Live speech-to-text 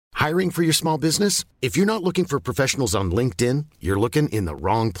Hiring for your small business? If you're not looking for professionals on LinkedIn, you're looking in the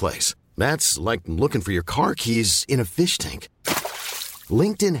wrong place. That's like looking for your car keys in a fish tank.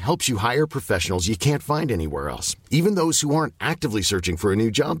 LinkedIn helps you hire professionals you can't find anywhere else, even those who aren't actively searching for a new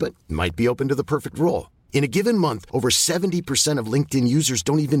job but might be open to the perfect role. In a given month, over 70% of LinkedIn users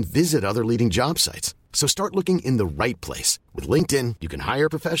don't even visit other leading job sites. So start looking in the right place. With LinkedIn, you can hire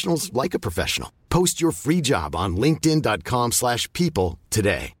professionals like a professional. Post your free job on linkedin.com/people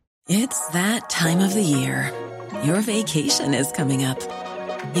today. It's that time of the year. Your vacation is coming up.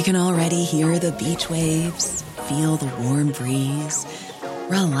 You can already hear the beach waves, feel the warm breeze,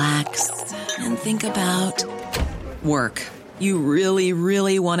 relax, and think about work. You really,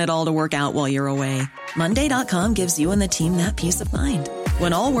 really want it all to work out while you're away. Monday.com gives you and the team that peace of mind.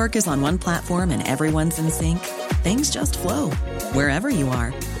 When all work is on one platform and everyone's in sync, things just flow. Wherever you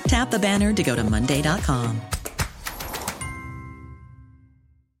are, tap the banner to go to Monday.com.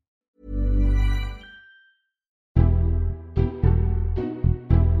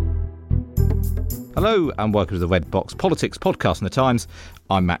 Hello and welcome to the Red Box Politics podcast in the Times.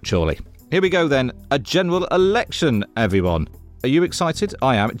 I'm Matt Chorley. Here we go then. A general election, everyone. Are you excited?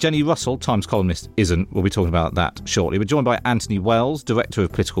 I am. Jenny Russell, Times columnist, isn't. We'll be talking about that shortly. We're joined by Anthony Wells, Director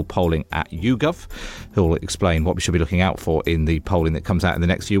of Political Polling at YouGov, who will explain what we should be looking out for in the polling that comes out in the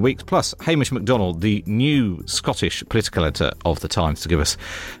next few weeks. Plus, Hamish MacDonald, the new Scottish political editor of the Times, to give us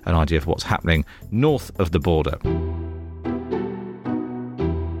an idea of what's happening north of the border.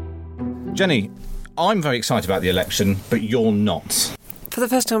 Jenny, I'm very excited about the election, but you're not. For the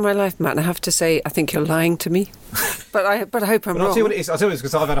first time in my life, Matt, I have to say I think you're lying to me. But I hope I'm wrong. I'll tell you what it is. I'll tell you it's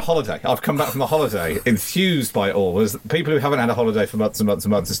because I've had a holiday. I've come back from a holiday, enthused by it all. Whereas people who haven't had a holiday for months and months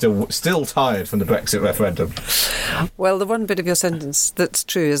and months are still tired from the Brexit referendum. Well, the one bit of your sentence that's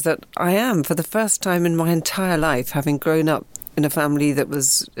true is that I am, for the first time in my entire life, having grown up in a family that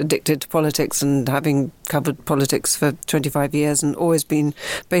was addicted to politics and having covered politics for 25 years and always been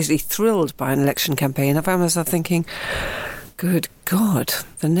basically thrilled by an election campaign, I found myself thinking, good God,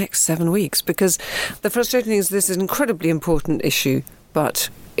 the next 7 weeks. Because the frustrating thing is this is an incredibly important issue, but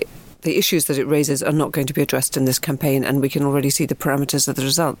the issues that it raises are not going to be addressed in this campaign, and we can already see the parameters of the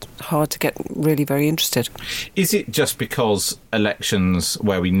result. Hard to get really very interested. Is it just because elections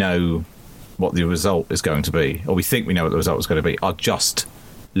where we know what the result is going to be, or we think we know what the result is going to be, are just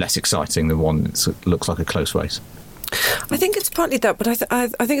less exciting than one that looks like a close race? I think it's partly that, but I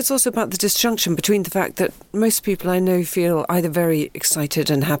think it's also about the disjunction between the fact that most people I know feel either very excited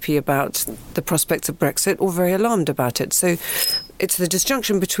and happy about the prospects of Brexit or very alarmed about it. So it's the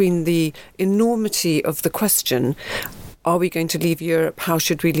disjunction between the enormity of the question, are we going to leave Europe? How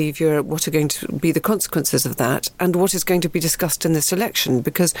should we leave Europe? What are going to be the consequences of that? And what is going to be discussed in this election?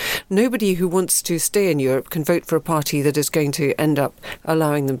 Because nobody who wants to stay in Europe can vote for a party that is going to end up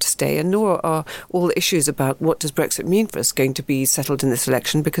allowing them to stay. And nor are all the issues about what does Brexit mean for us going to be settled in this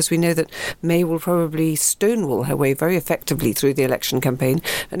election, because we know that May will probably stonewall her way very effectively through the election campaign.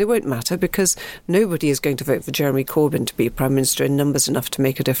 And it won't matter because nobody is going to vote for Jeremy Corbyn to be Prime Minister in numbers enough to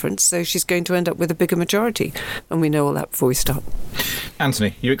make a difference. So she's going to end up with a bigger majority. And we know all that before we start.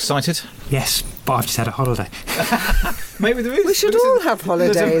 Anthony, you excited? Yes, but I've just had a holiday. Maybe there is. We should all have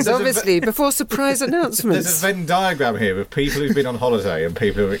holidays, obviously, before surprise announcements. There's a Venn diagram here of people who've been on holiday and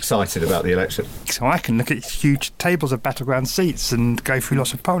people who are excited about the election. So I can look at huge tables of battleground seats and go through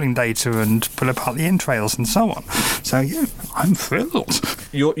lots of polling data and pull apart the entrails and so on. So, yeah, I'm thrilled.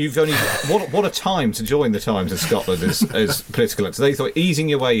 You've only... What a time to join the Times in Scotland as political electors. They thought easing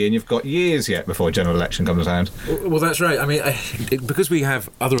your way in, you've got years yet before a general election comes around. Well, that's right. I mean, because we have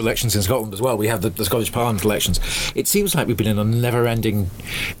other elections in Scotland as well, we have the Scottish Parliament elections, it seems like we've been in a never-ending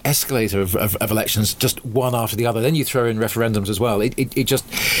escalator of elections, just one after the other. Then you throw in referendums as well. It just...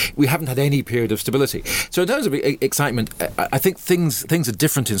 We haven't had any period of stability. So in terms of excitement, I think things are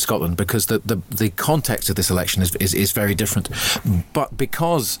different in Scotland because the context of this election is very different. But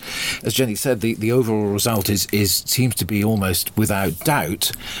because, as Jenny said, the overall result seems to be almost without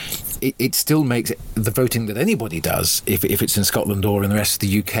doubt, it still makes the voting that anybody does, if it's in Scotland or in the rest of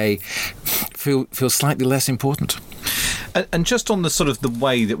the UK, feel slightly less important. And just on the sort of the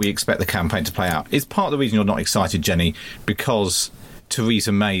way that we expect the campaign to play out, is part of the reason you're not excited, Jenny, because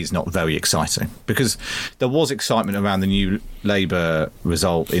Theresa May is not very exciting? Because there was excitement around the new Labour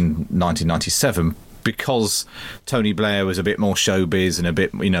result in 1997, because Tony Blair was a bit more showbiz and a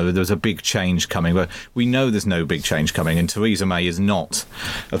bit, there was a big change coming. But we know there's no big change coming, and Theresa May is not,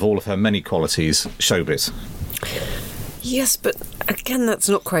 of all of her many qualities, showbiz. Yes, but again, that's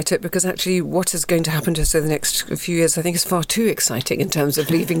not quite it, because actually what is going to happen to us over the next few years, I think, is far too exciting in terms of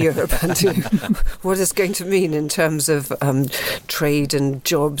leaving Europe and what it's going to mean in terms of trade and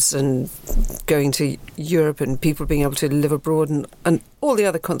jobs and going to Europe and people being able to live abroad and all the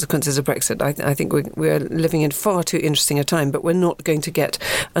other consequences of Brexit. I think we're living in far too interesting a time, but we're not going to get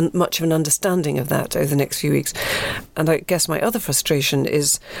much of an understanding of that over the next few weeks. And I guess my other frustration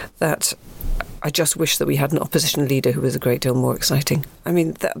is that I just wish that we had an opposition leader who was a great deal more exciting. I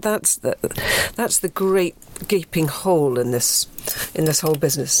mean, that's the great gaping hole in this whole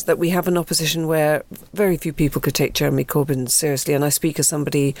business, that we have an opposition where very few people could take Jeremy Corbyn seriously. And I speak as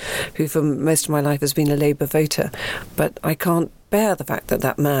somebody who for most of my life has been a Labour voter, but I can't bear the fact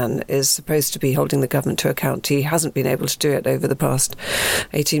that man is supposed to be holding the government to account. He hasn't been able to do it over the past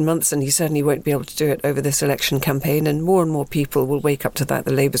 18 months, and he certainly won't be able to do it over this election campaign. And more people will wake up to that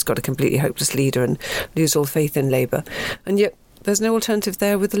Labour's got a completely hopeless leader and lose all faith in Labour. And yet there's no alternative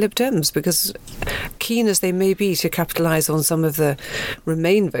there with the Lib Dems, because keen as they may be to capitalise on some of the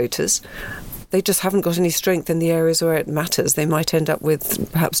Remain voters, they just haven't got any strength in the areas where it matters. They might end up with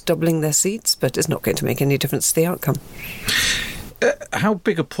perhaps doubling their seats, but it's not going to make any difference to the outcome. How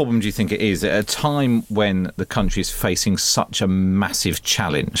big a problem do you think it is at a time when the country is facing such a massive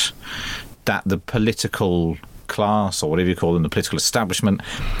challenge that the political class, or whatever you call them, the political establishment,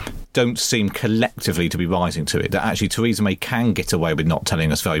 don't seem collectively to be rising to it? That actually Theresa May can get away with not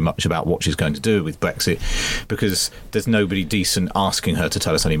telling us very much about what she's going to do with Brexit because there's nobody decent asking her to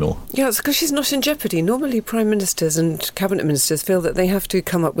tell us anymore. Yeah, it's because she's not in jeopardy. Normally prime ministers and cabinet ministers feel that they have to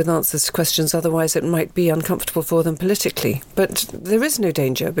come up with answers to questions, otherwise it might be uncomfortable for them politically. But there is no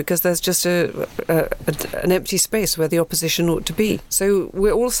danger, because there's just an empty space where the opposition ought to be. So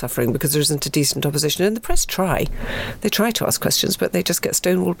we're all suffering because there isn't a decent opposition. And the press try. They try to ask questions, but they just get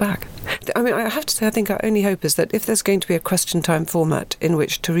stonewalled back. I mean, I have to say, I think our only hope is that if there's going to be a question time format in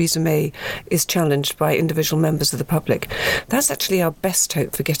which Theresa May is challenged by individual members of the public, that's actually our best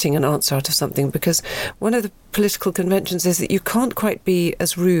hope for getting an answer out of something, because one of the political conventions is that you can't quite be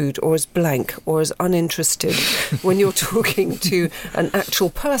as rude or as blank or as uninterested when you're talking to an actual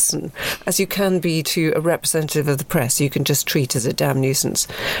person as you can be to a representative of the press. You can just treat as a damn nuisance.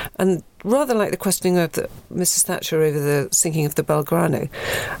 And rather like the questioning of Mrs Thatcher over the sinking of the Belgrano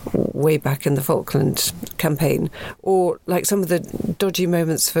way back in the Falkland campaign, or like some of the dodgy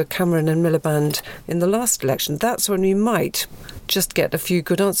moments for Cameron and Miliband in the last election, that's when we might just get a few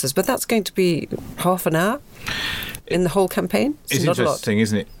good answers. But that's going to be half an hour in the whole campaign. It's not interesting,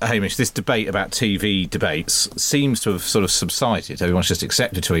 isn't it, Hamish? This debate about TV debates seems to have sort of subsided. Everyone's just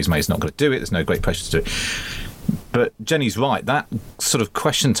accepted Theresa May's not going to do it. There's no great pressure to do it. But Jenny's right. That sort of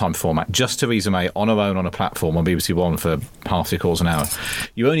question time format, just Theresa May on her own on a platform on BBC One for half 3/4 an hour,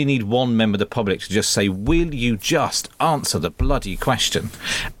 you only need one member of the public to just say, will you just answer the bloody question?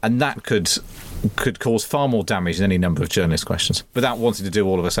 And that could cause far more damage than any number of journalist questions without wanting to do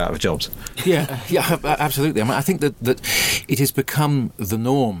all of us out of jobs. Yeah, absolutely. I mean, I think that it has become the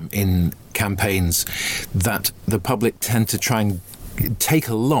norm in campaigns that the public tend to try and take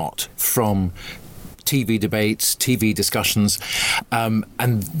a lot from TV debates, TV discussions, and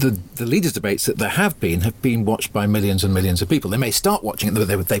the leaders' debates that there have been watched by millions and millions of people. They may start watching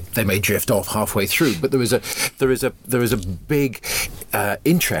it, they may drift off halfway through, but there is a big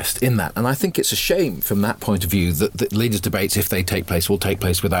interest in that, and I think it's a shame from that point of view that leaders' debates, if they take place, will take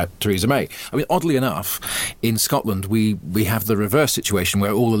place without Theresa May. I mean, oddly enough, in Scotland we have the reverse situation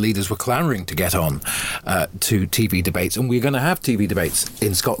where all the leaders were clamouring to get on to TV debates, and we're going to have TV debates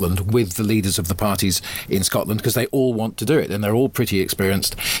in Scotland with the leaders of the parties in Scotland, because they all want to do it and they're all pretty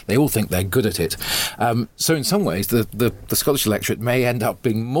experienced. They all think they're good at it. So in some ways the Scottish electorate may end up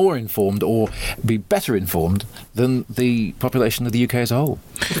being more informed or be better informed than the population of the UK as a whole.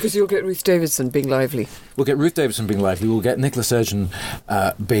 Because you'll get Ruth Davidson being lively. We'll get Ruth Davidson being lively. We'll get Nicola Sturgeon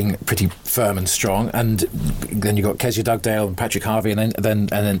being pretty firm and strong, and then you've got Kezia Dugdale and Patrick Harvey, and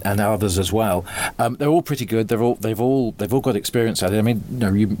then others as well. They're all pretty good. They've all got experience at it. I mean,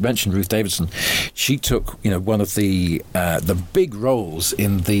 you mentioned Ruth Davidson. She took one of the big roles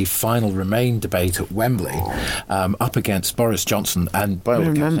in the final Remain debate at Wembley up against Boris Johnson, and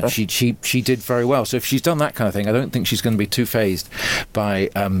she did very well. So if she's done that kind of thing, I don't think she's going to be too fazed by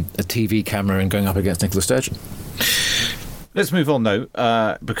a TV camera and going up against Nicola Sturgeon. Let's move on,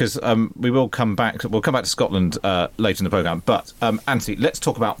 though, because we will come back. We'll come back to Scotland later in the programme. But, Anthony, let's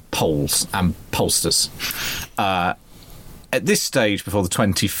talk about polls and pollsters. At this stage, before the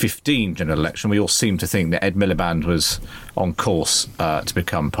 2015 general election, we all seemed to think that Ed Miliband was on course to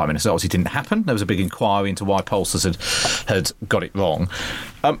become Prime Minister. Obviously, it didn't happen. There was a big inquiry into why pollsters had got it wrong.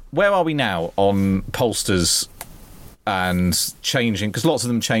 Where are we now on pollsters and changing, because lots of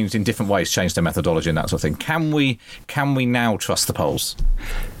them changed in different ways, changed their methodology and that sort of thing. Can we now trust the polls?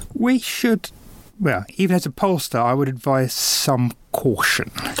 We should. Well, even as a pollster, I would advise some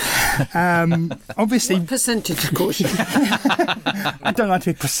caution. Obviously, what percentage of caution? I don't like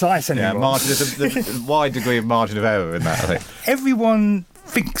to be precise anymore. There's a wide degree of margin of error in that, I think. Everyone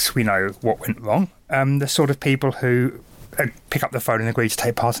thinks we know what went wrong. The sort of people who pick up the phone and agree to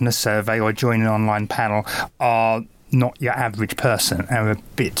take part in a survey or join an online panel are not your average person, and are a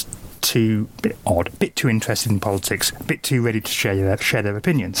bit odd, a bit too interested in politics, a bit too ready to share their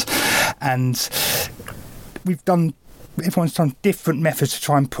opinions. And everyone's done different methods to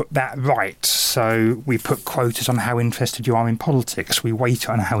try and put that right. So we put quotas on how interested you are in politics. We weight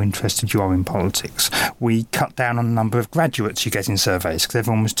on how interested you are in politics. We cut down on the number of graduates you get in surveys because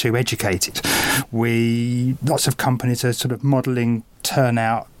everyone was too educated. Lots of companies are sort of modelling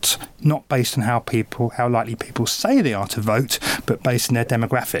turnout not based on how likely people say they are to vote, but based on their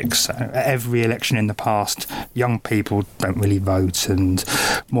demographics. So at every election in the past, young people don't really vote, and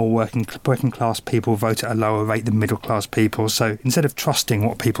more working class people vote at a lower rate than middle class people. So instead of trusting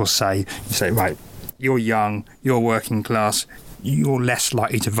what people say, you say, right, you're young, you're working class, you're less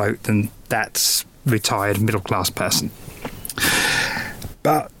likely to vote than that retired middle class person.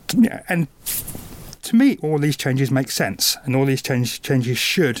 But and to me, all these changes make sense, and all these changes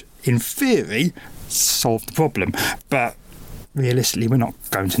should, in theory, solve the problem. But realistically, we're not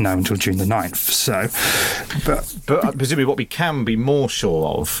going to know until June the 9th. So, but presumably what we can be more sure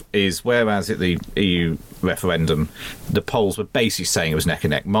of is, whereas at the EU referendum, the polls were basically saying it was neck and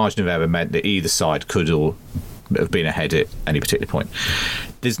neck. Margin of error meant that either side could or have been ahead at any particular point.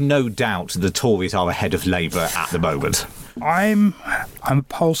 There's no doubt the Tories are ahead of Labour at the moment. I'm a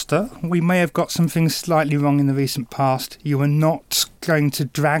pollster. We may have got some things slightly wrong in the recent past. You are not going to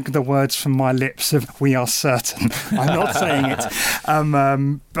drag the words from my lips of "we are certain." I'm not saying it.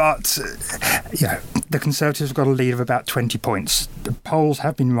 But the Conservatives have got a lead of about 20 points. The polls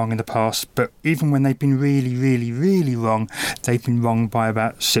have been wrong in the past, but even when they've been really, really, really wrong, they've been wrong by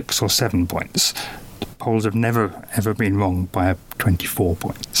about 6 or 7 points. The polls have never, ever been wrong by 24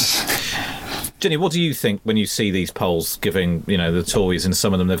 points. Jenny, what do you think when you see these polls giving, the Tories, and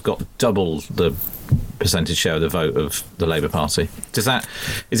some of them, they've got double the percentage share of the vote of the Labour Party?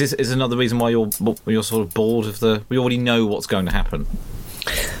 Is this another reason why you're sort of bored of we already know what's going to happen?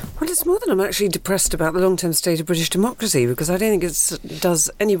 Well, it's more than I'm actually depressed about the long-term state of British democracy, because I don't think it does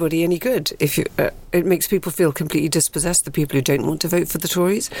anybody any good. If it makes people feel completely dispossessed, the people who don't want to vote for the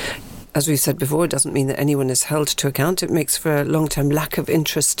Tories. As we've said before, it doesn't mean that anyone is held to account. It makes for a long-term lack of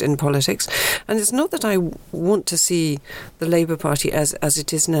interest in politics. And it's not that I want to see the Labour Party as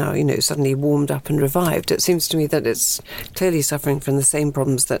it is now, suddenly warmed up and revived. It seems to me that it's clearly suffering from the same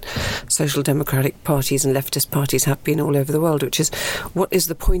problems that social democratic parties and leftist parties have been all over the world, which is, what is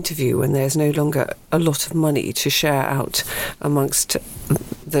the point of you when there's no longer a lot of money to share out amongst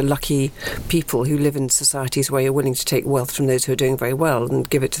the lucky people who live in societies where you're willing to take wealth from those who are doing very well and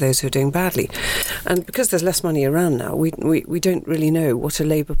give it to those who are doing badly. And because there's less money around now, we don't really know what a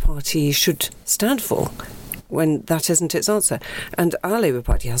Labour Party should stand for when that isn't its answer. And our Labour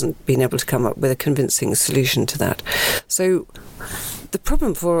Party hasn't been able to come up with a convincing solution to that. So the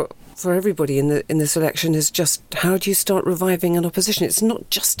problem for everybody in this election is just, how do you start reviving an opposition? It's not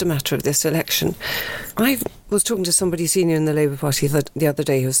just a matter of this election. I was talking to somebody senior in the Labour Party the other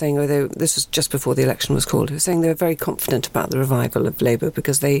day who was saying, this was just before the election was called, who was saying they were very confident about the revival of Labour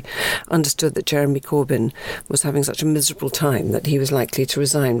because they understood that Jeremy Corbyn was having such a miserable time that he was likely to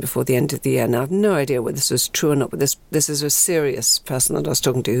resign before the end of the year. Now, I have no idea whether this was true or not, but this is a serious person that I was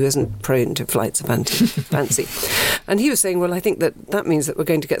talking to who isn't prone to flights of fancy. And he was saying, well, I think that means that we're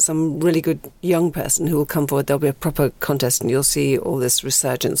going to get some really good young person who will come forward. There'll be a proper contest and you'll see all this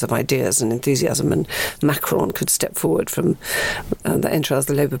resurgence of ideas and enthusiasm, and Macron could step forward from the entrails of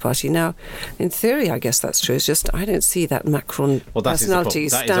the Labour Party. Now, in theory, I guess that's true. It's just I don't see that Macron personality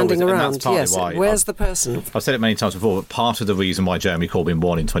standing around. Yes, where's the person? I've said it many times before, but part of the reason why Jeremy Corbyn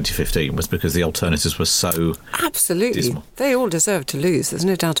won in 2015 was because the alternatives were so absolutely dismal. They all deserve to lose. There's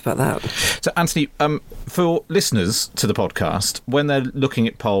no doubt about that. So, Anthony, for listeners to the podcast, when they're looking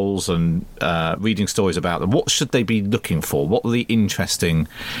at polls and reading stories about them, what should they be looking for? What are the interesting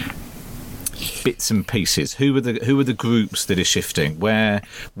bits and pieces? Who are the groups that are shifting? Where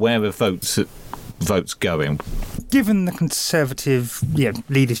are votes going? Given the Conservative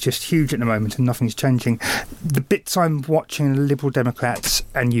lead is just huge at the moment and nothing's changing, the bits I'm watching are Liberal Democrats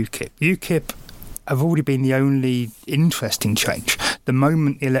and UKIP. UKIP have already been the only interesting change. The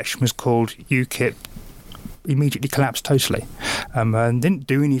moment the election was called, UKIP immediately collapsed totally. And didn't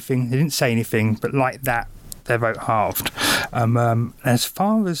do anything, they didn't say anything, but like that, their vote halved. As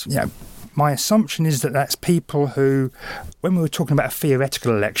far as, my assumption is that that's people who, when we were talking about a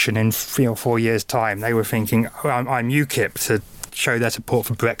theoretical election in 3 or 4 years' time, they were thinking, I'm UKIP to show their support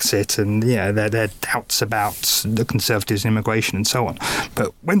for Brexit and their doubts about the Conservatives and immigration and so on.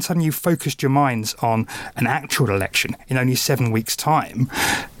 But when suddenly you focused your minds on an actual election in only 7 weeks' time,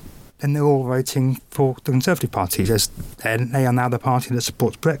 then they're all voting for the Conservative Party. They are now the party that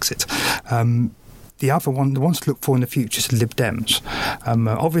supports Brexit. The other one, the ones to look for in the future, is the Lib Dems.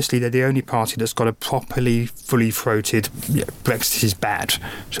 Obviously, they're the only party that's got a properly, fully throated Brexit is bad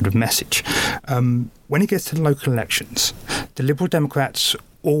sort of message. When it gets to the local elections, the Liberal Democrats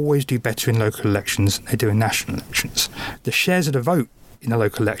always do better in local elections than they do in national elections. The shares of the vote in the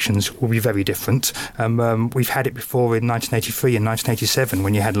local elections will be very different. We've had it before in 1983 and 1987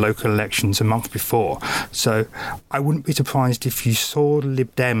 when you had local elections a month before. So I wouldn't be surprised if you saw the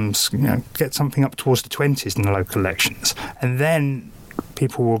Lib Dems get something up towards the 20s in the local elections. And then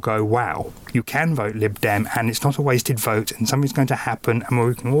people will go, wow, you can vote Lib Dem and it's not a wasted vote and something's going to happen and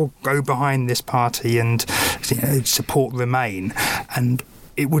we can all go behind this party and support Remain. And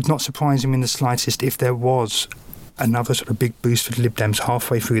it would not surprise him in the slightest if there was another sort of big boost for the Lib Dems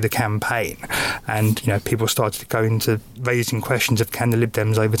halfway through the campaign, and people started to go into raising questions of can the Lib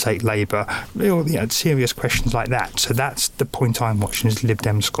Dems overtake Labour, real serious questions like that. So that's the point I'm watching, is the Lib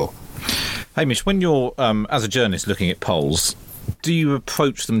Dem score. Hamish, when you're as a journalist looking at polls, do you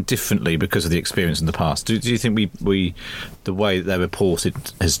approach them differently because of the experience in the past? Do you think we the way they're reported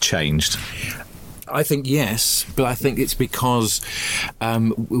has changed? I think yes, but I think it's because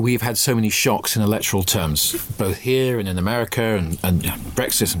we've had so many shocks in electoral terms, both here and in America, and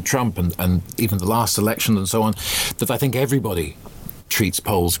Brexit and Trump and even the last election and so on, that I think everybody treats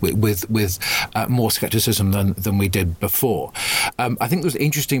polls with more scepticism than we did before. I think there's an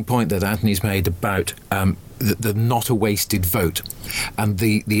interesting point that Anthony's made about the not a wasted vote and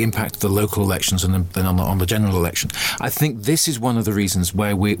the impact of the local elections and then on the general election. I think this is one of the reasons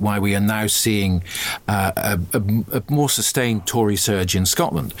why we are now seeing a more sustained Tory surge in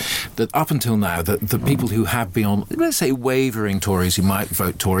Scotland. That up until now, the people who have been on, let's say, wavering Tories who might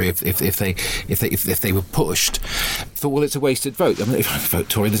vote Tory if they were pushed, thought, well, it's a wasted vote. I mean, if I vote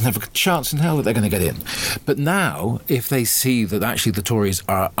Tory, there's never a chance in hell that they're going to get in. But now, if they see that actually the Tories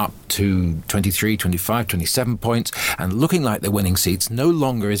are up to 23, 25, 27 points and looking like they're winning seats, no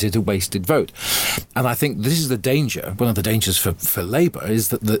longer is it a wasted vote. And I think this is the danger. One of the dangers for Labour is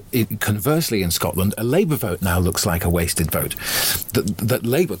that conversely in Scotland, a Labour vote now looks like a wasted vote. That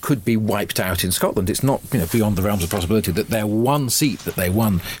Labour could be wiped out in Scotland. It's not beyond the realms of possibility that their one seat that they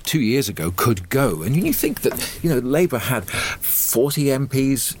won 2 years ago could go. And you think that Labour had 40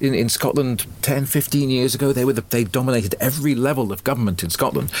 MPs in Scotland 10, 15 years ago. They dominated every level of government in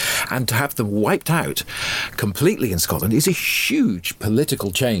Scotland. And to have them wiped out completely in Scotland is a huge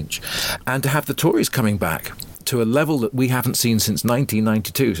political change. And to have the Tories coming back to a level that we haven't seen since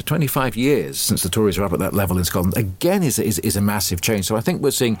 1992, so 25 years since the Tories are up at that level in Scotland, again is a massive change. So I think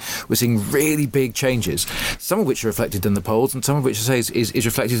we're seeing really big changes, some of which are reflected in the polls and some of which I say is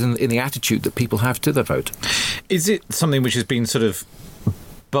reflected in the attitude that people have to the vote. Is it something which has been sort of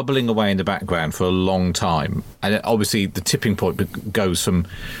bubbling away in the background for a long time? And obviously the tipping point goes from,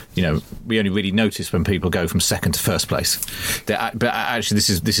 we only really notice when people go from second to first place. But actually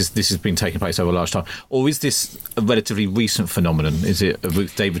this has been taking place over a large time. Or is this a relatively recent phenomenon? Is it a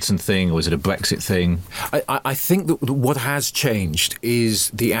Ruth Davidson thing or is it a Brexit thing? I think that what has changed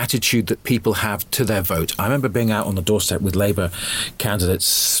is the attitude that people have to their vote. I remember being out on the doorstep with Labour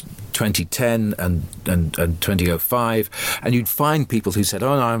candidates 2010 and 2005, and you'd find people who said,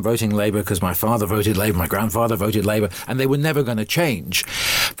 oh no, I'm voting Labour because my father voted Labour, my grandfather voted Labour, and they were never going to change.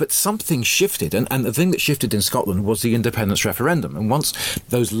 But something shifted, and the thing that shifted in Scotland was the independence referendum. And once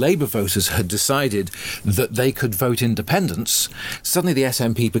those Labour voters had decided that they could vote independence, suddenly the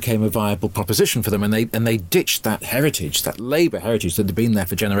SNP became a viable proposition for them, and they ditched that heritage, that Labour heritage that had been there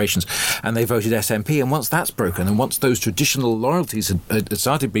for generations, and they voted SNP. And once that's broken, and once those traditional loyalties had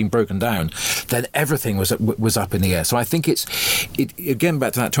started being broken down, then everything was up in the air. So I think it again,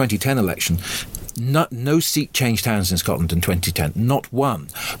 back to that 2010 election, no seat changed hands in Scotland in 2010, not one.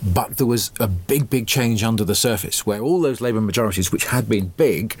 But there was a big change under the surface where all those Labour majorities, which had been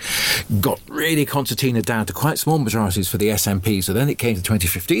big, got really concertinaed down to quite small majorities for the SNP. So then it came to the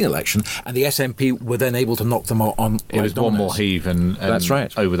 2015 election, and the SNP were then able to knock them on. It was one more heave, and that's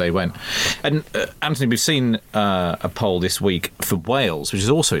right. Over they went. And Anthony, we've seen a poll this week for Wales, which is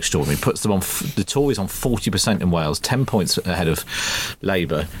also extraordinary. It puts them on the Tories on 40% in Wales, 10 points ahead of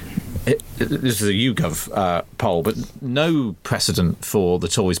Labour. This is a YouGov poll, but no precedent for the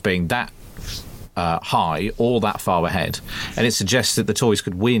Tories being that high or that far ahead, and it suggests that the Tories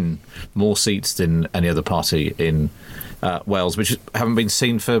could win more seats than any other party in Wales, which haven't been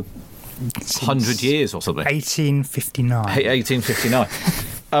seen for 100 years or something. 1859. 1859.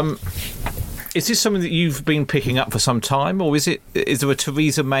 Is this something that you've been picking up for some time, or is there a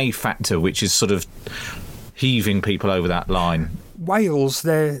Theresa May factor which is sort of heaving people over that line? Wales,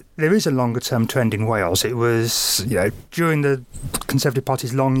 there is a longer-term trend in Wales. It was, during the Conservative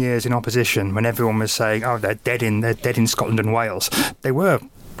Party's long years in opposition, when everyone was saying, "Oh, they're dead in Scotland and Wales." They were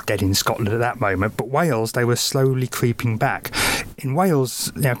dead in Scotland at that moment, but Wales, they were slowly creeping back. In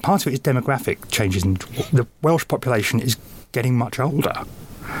Wales, part of it is demographic changes, and the Welsh population is getting much older.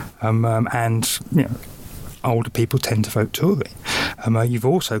 And older people tend to vote Tory. You've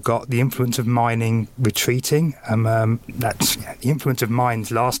also got the influence of mining retreating. That's the influence of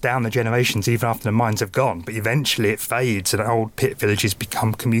mines lasts down the generations even after the mines have gone, but eventually it fades and old pit villages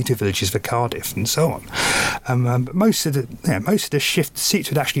become commuter villages for Cardiff and so on. But most of the shift seats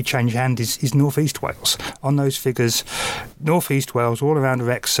would actually change hands is North East Wales. On those figures, North East Wales, all around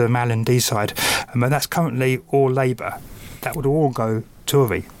Wrexham, Allen, Deeside, that's currently all Labour. That would all go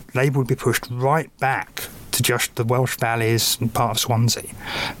Tory. Labour would be pushed right back to just the Welsh valleys and part of Swansea.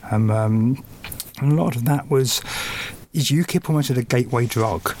 And a lot of that is UKIP almost a gateway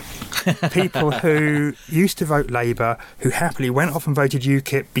drug. People who used to vote Labour, who happily went off and voted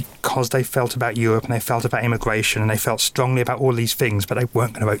UKIP because they felt about Europe and they felt about immigration and they felt strongly about all these things, but they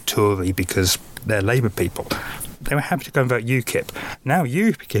weren't going to vote Tory because they're Labour people. They were happy to go and vote UKIP. Now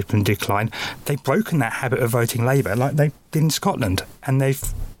UKIP in decline. They've broken that habit of voting Labour like they did in Scotland, and they've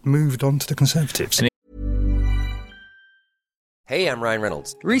moved on to the Conservatives. Hey, I'm Ryan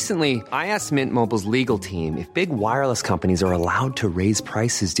Reynolds. Recently, I asked Mint Mobile's legal team if big wireless companies are allowed to raise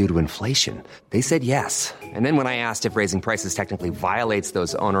prices due to inflation. They said yes. And then when I asked if raising prices technically violates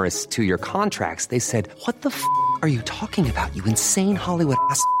those onerous 2-year contracts, they said, "What the f*** are you talking about, you insane Hollywood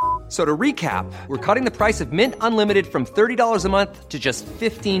ass?" So to recap, we're cutting the price of Mint Unlimited from $30 a month to just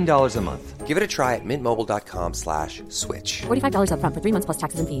 $15 a month. Give it a try at mintmobile.com/switch. $45 up front for 3 months plus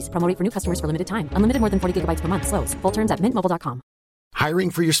taxes and fees. Promo rate for new customers for limited time. Unlimited more than 40 gigabytes per month. Slows full terms at mintmobile.com.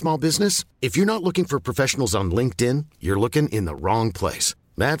 Hiring for your small business? If you're not looking for professionals on LinkedIn, you're looking in the wrong place.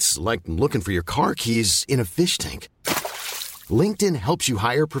 That's like looking for your car keys in a fish tank. LinkedIn helps you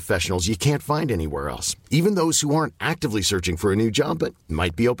hire professionals you can't find anywhere else, even those who aren't actively searching for a new job but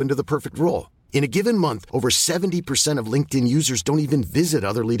might be open to the perfect role. In a given month, over 70% of LinkedIn users don't even visit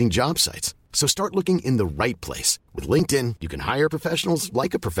other leading job sites. So start looking in the right place. With LinkedIn, you can hire professionals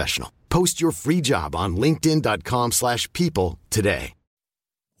like a professional. Post your free job on linkedin.com/people today.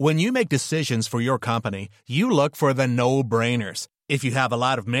 When you make decisions for your company, you look for the no-brainers. If you have a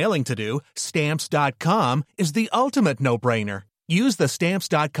lot of mailing to do, Stamps.com is the ultimate no-brainer. Use the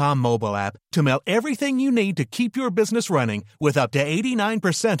Stamps.com mobile app to mail everything you need to keep your business running with up to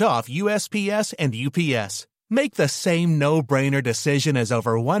 89% off USPS and UPS. Make the same no-brainer decision as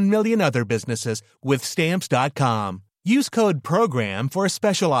over 1 million other businesses with Stamps.com. Use code PROGRAM for a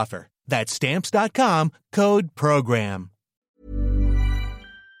special offer. That's Stamps.com, code PROGRAM.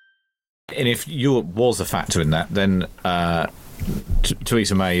 And if Europe was a factor in that, then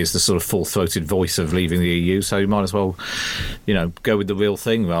Theresa May is the sort of full-throated voice of leaving the EU, so you might as well, go with the real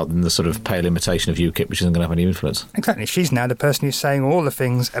thing rather than the sort of pale imitation of UKIP, which isn't going to have any influence. Exactly. She's now the person who's saying all the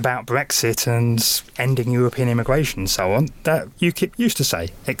things about Brexit and ending European immigration and so on that UKIP used to say,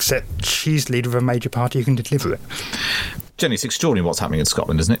 except she's leader of a major party who can deliver it. Jenny, it's extraordinary what's happening in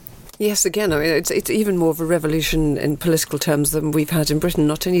Scotland, isn't it? Yes, again, it's even more of a revolution in political terms than we've had in Britain.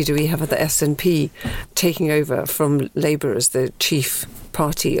 Not only do we have the SNP taking over from Labour as the chief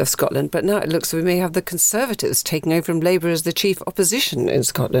party of Scotland, but now it looks we may have the Conservatives taking over from Labour as the chief opposition in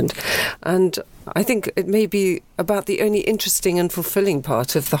Scotland. And I think it may be about the only interesting and fulfilling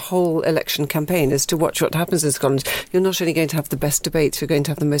part of the whole election campaign is to watch what happens in Scotland. You're not only going to have the best debates, you're going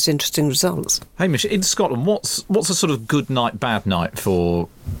to have the most interesting results. Hamish, in Scotland, what's a sort of good night, bad night for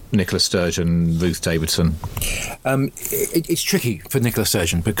Nicola Sturgeon, Ruth Davidson? It's tricky for Nicola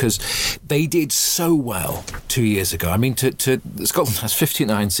Sturgeon because they did so well 2 years ago. I mean, Scotland has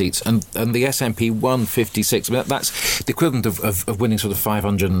 59 seats and the SNP won 56. I mean, that's the equivalent of winning sort of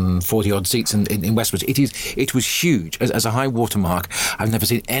 540 odd seats in Westminster. It was huge as a high watermark. I've never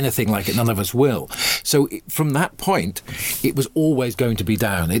seen anything like it. None of us will. So from that point, it was always going to be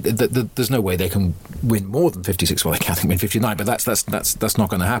down. There's no way they can win more than 56. Well, they can't win 59, but that's not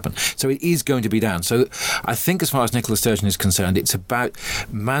going to happen. So it is going to be down. So I think as far as Nicola Sturgeon is concerned, it's about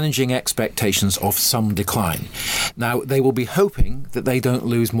managing expectations of some decline. Now, they will be hoping that they don't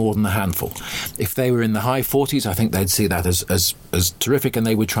lose more than a handful. If they were in the high 40s, I think they'd see that as terrific, and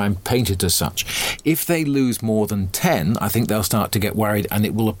they would try and paint it as such. If they lose more than 10, I think they'll start to get worried, and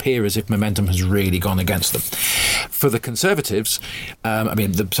it will appear as if momentum has really gone against them. For the Conservatives,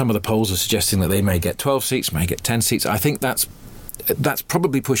 some of the polls are suggesting that they may get 12 seats, may get 10 seats. I think that's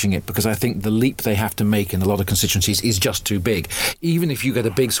probably pushing it, because I think the leap they have to make in a lot of constituencies is just too big. Even if you get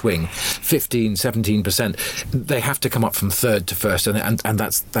a big swing, 15, 17%, they have to come up from third to first, and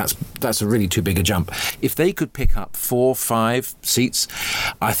that's a really too big a jump. If they could pick up 4, 5 seats,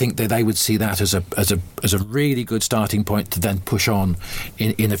 I think that they would see that as a really good starting point to then push on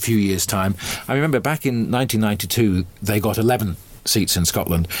in a few years' time. I remember back in 1992, they got 11 seats in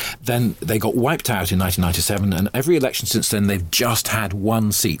Scotland. Then they got wiped out in 1997, and every election since then they've just had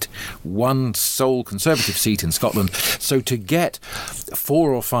one seat, one sole Conservative seat in Scotland. So to get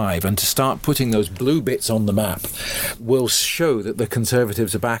 4 or 5 and to start putting those blue bits on the map will show that the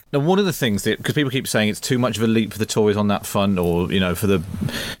Conservatives are back. Now, one of the things that, because people keep saying it's too much of a leap for the Tories on that front, or for the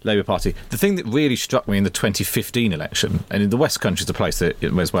Labour Party, the thing that really struck me in the 2015 election, and in the West Country is the place that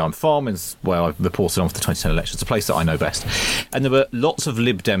is where I'm from, is where I've reported on for the 2010 election. It's a place that I know best, and there were lots of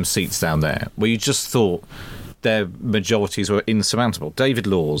Lib Dem seats down there where you just thought their majorities were insurmountable. David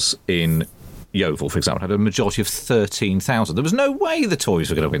Laws in Yeovil, for example, had a majority of 13,000. There was no way the Tories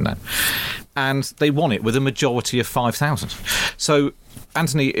were going to win that. And they won it with a majority of 5,000. So,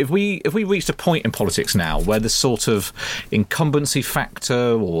 Anthony, if we reached a point in politics now where the sort of incumbency factor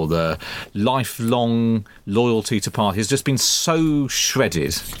or the lifelong loyalty to party has just been so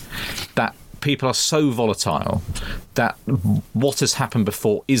shredded that people are so volatile that what has happened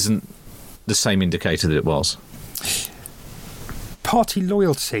before isn't the same indicator that it was. Party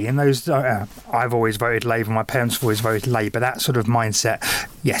loyalty and those I've always voted Labour, my parents have always voted Labour, that sort of mindset,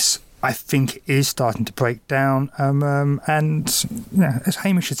 yes, I think is starting to break down, and as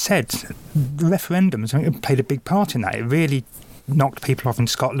Hamish had said, the referendums, I think, it played a big part in that. It really knocked people off in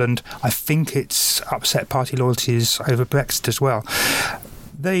Scotland. I think it's upset party loyalties over Brexit as well.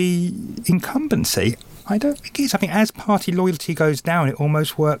 The incumbency, I don't think it is. I think as party loyalty goes down, it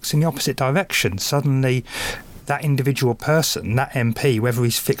almost works in the opposite direction. Suddenly, that individual person, that MP, whether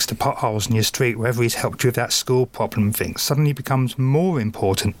he's fixed the potholes in your street, whether he's helped you with that school problem thing, suddenly becomes more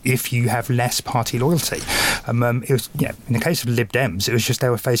important if you have less party loyalty. It was, in the case of Lib Dems, it was just they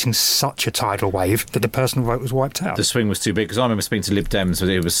were facing such a tidal wave that the personal vote was wiped out. The swing was too big, because I remember speaking to Lib Dems,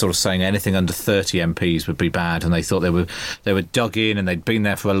 it was sort of saying anything under 30 MPs would be bad, and they thought they were dug in and they'd been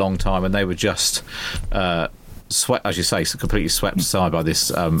there for a long time, and they were just swept, as you say, completely swept aside by this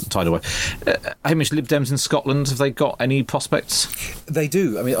tidal wave. Hamish, Lib Dems in Scotland, have they got any prospects? They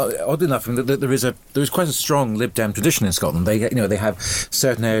do. I mean, oddly enough, there is quite a strong Lib Dem tradition in Scotland. They have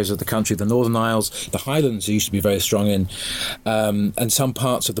certain areas of the country, the Northern Isles, the Highlands used to be very strong in, and some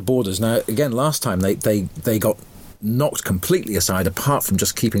parts of the borders. Now, again, last time they got knocked completely aside, apart from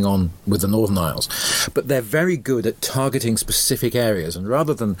just keeping on with the Northern Isles. But they're very good at targeting specific areas, and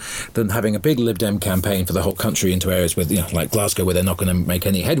rather than having a big Lib Dem campaign for the whole country into areas with, like Glasgow, where they're not going to make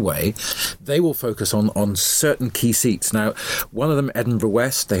any headway, they will focus on certain key seats. Now, one of them, Edinburgh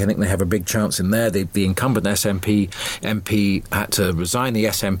West, I think they have a big chance in there. The incumbent MP had to resign the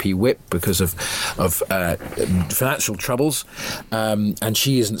SNP whip because of financial troubles, and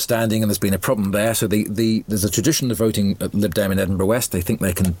she isn't standing, and there's been a problem there. So there's a tradition of voting at Lib Dem in Edinburgh West. They think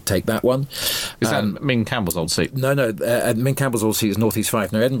they can take that one. Is that Ming Campbell's old seat? No. Ming Campbell's old seat is North East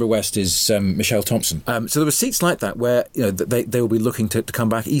 5. Now, Edinburgh West is Michelle Thompson. So there were seats like that where they will be looking to come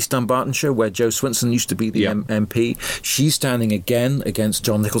back. East Dunbartonshire, where Jo Swinson used to be the MP. She's standing again against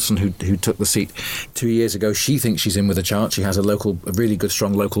John Nicholson, who took the seat 2 years ago. She thinks she's in with a chance. She has a really good,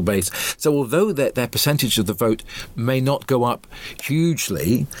 strong local base. So although their percentage of the vote may not go up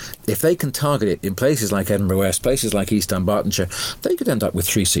hugely, if they can target it in places like Edinburgh West, places like East Dunbartonshire, they could end up with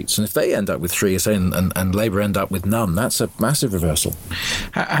 3 seats. And if they end up with 3, and Labour end up with none, that's a massive reversal.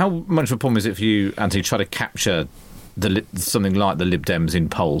 How much of a problem is it for you, Anthony, to try to capture something like the Lib Dems in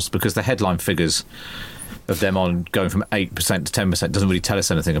polls? Because the headline figures of them on going from 8% to 10% doesn't really tell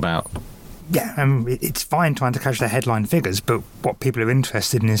us anything about. Yeah, it's fine trying to catch the headline figures, but what people are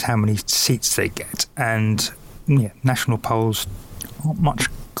interested in is how many seats they get. And national polls aren't much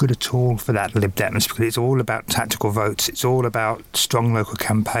good at all for that Lib Dems, because it's all about tactical votes, it's all about strong local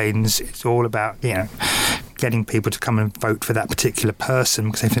campaigns, it's all about getting people to come and vote for that particular person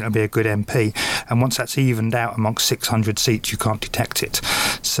because they think it'll be a good MP, and once that's evened out amongst 600 seats, you can't detect it.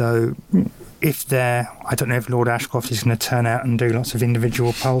 So I don't know if Lord Ashcroft is going to turn out and do lots of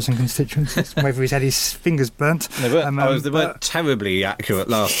individual polls and constituencies, whether he's had his fingers burnt. They weren't terribly accurate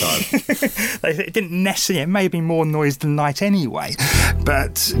last time. It didn't necessarily, it may be more noise than light anyway.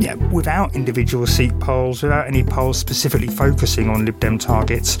 But yeah, without individual seat polls, without any polls specifically focusing on Lib Dem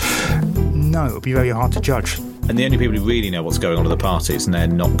targets, no, it would be very hard to judge. And the only people who really know what's going on at the parties, and they're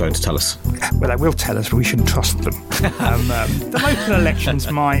not going to tell us. Well, they will tell us, but we shouldn't trust them. The local elections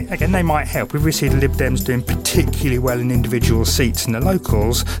might help. If we see the Lib Dems doing particularly well in individual seats in the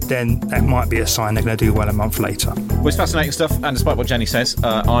locals, then that might be a sign they're going to do well a month later. Well, it's fascinating stuff, and despite what Jenny says,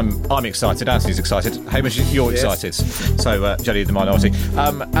 I'm excited. Anthony's excited. Hamish, you're excited. So, Jenny, the minority.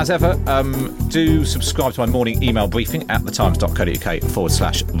 As ever, do subscribe to my morning email briefing at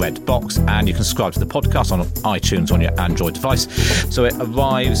thetimes.co.uk/redbox, and you can subscribe to the podcast on iTunes on your Android device, so it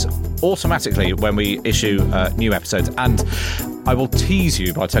arrives automatically when we issue new episodes. And I will tease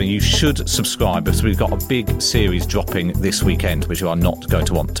you by telling you should subscribe, because we've got a big series dropping this weekend which you are not going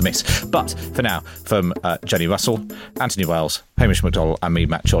to want to miss. But for now, from Jenny Russell, Anthony Wells, Hamish McDonald and me,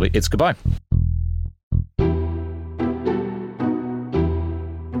 Matt Chorley, it's goodbye.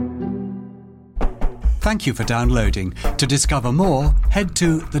 Thank you for downloading. To discover more, head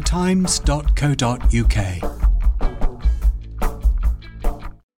to thetimes.co.uk.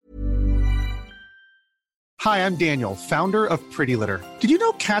 Hi, I'm Daniel, founder of Pretty Litter. Did you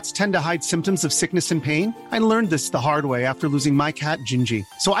know cats tend to hide symptoms of sickness and pain? I learned this the hard way after losing my cat, Gingy.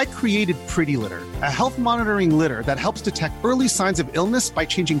 So I created Pretty Litter, a health monitoring litter that helps detect early signs of illness by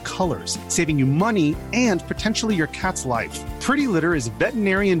changing colors, saving you money and potentially your cat's life. Pretty Litter is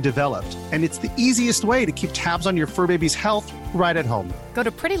veterinarian developed, and it's the easiest way to keep tabs on your fur baby's health right at home. Go to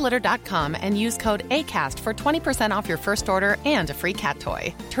prettylitter.com and use code ACAST for 20% off your first order and a free cat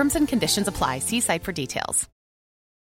toy. Terms and conditions apply. See site for details.